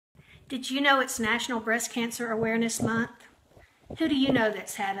Did you know it's National Breast Cancer Awareness Month? Who do you know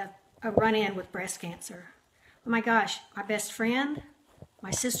that's had a run-in with breast cancer? Oh my gosh, my best friend,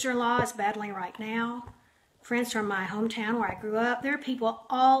 my sister-in-law is battling right now, friends from my hometown where I grew up. There are people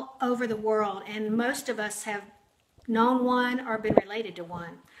all over the world, and most of us have known one or been related to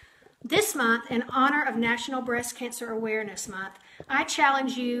one. This month, in honor of National Breast Cancer Awareness Month, I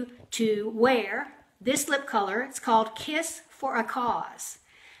challenge you to wear this lip color. It's called Kiss for a Cause.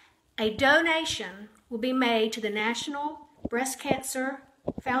 A donation will be made to the National Breast Cancer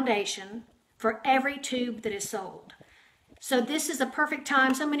Foundation for every tube that is sold. So this is a perfect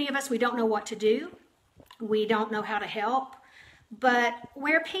time. So many of us, we don't know what to do. We don't know how to help. But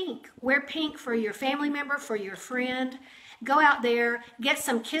wear pink. Wear pink for your family member, for your friend. Go out there, get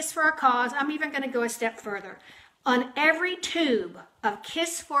some Kiss for a Cause. I'm even going to go a step further. On every tube of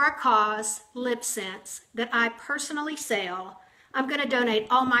Kiss for a Cause LipSense that I personally sell, I'm going to donate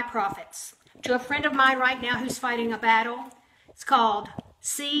all my profits to a friend of mine right now who's fighting a battle. It's called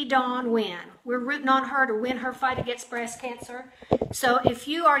See Dawn Win. We're rooting on her to win her fight against breast cancer. So if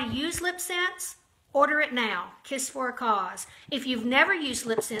you already use LipSense, order it now. Kiss for a Cause. If you've never used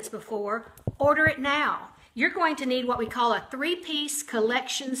LipSense before, order it now. You're going to need what we call a 3-piece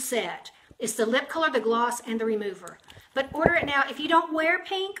collection set. It's the lip color, the gloss, and the remover. But order it now. If you don't wear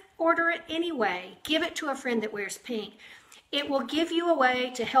pink, order it anyway. Give it to a friend that wears pink. It will give you a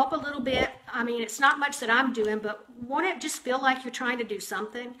way to help a little bit. I mean, it's not much that I'm doing, but won't it just feel like you're trying to do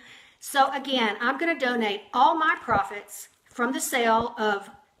something? So again, I'm going to donate all my profits from the sale of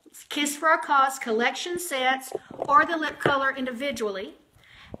Kiss for a Cause collection sets or the lip color individually.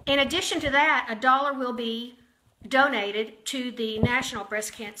 In addition to that, $1 will be donated to the National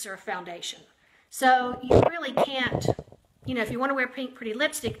Breast Cancer Foundation. So you really can't, you know, if you want to wear pink pretty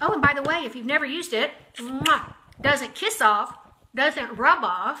lipstick. Oh, and by the way, if you've never used it, doesn't kiss off, doesn't rub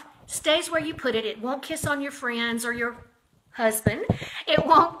off, stays where you put it. It won't kiss on your friends or your husband. It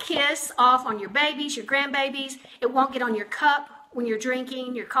won't kiss off on your babies, your grandbabies. It won't get on your cup when you're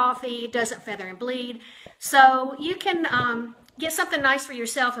drinking your coffee. It doesn't feather and bleed. So you can get something nice for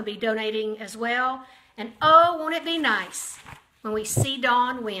yourself and be donating as well. And oh, won't it be nice when we see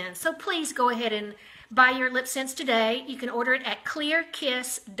Dawn win. So please go ahead and buy your LipSense today. You can order it at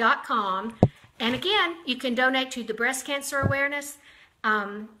clearkiss.com. And again, you can donate to the breast cancer awareness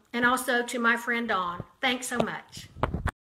and also to my friend Dawn. Thanks so much.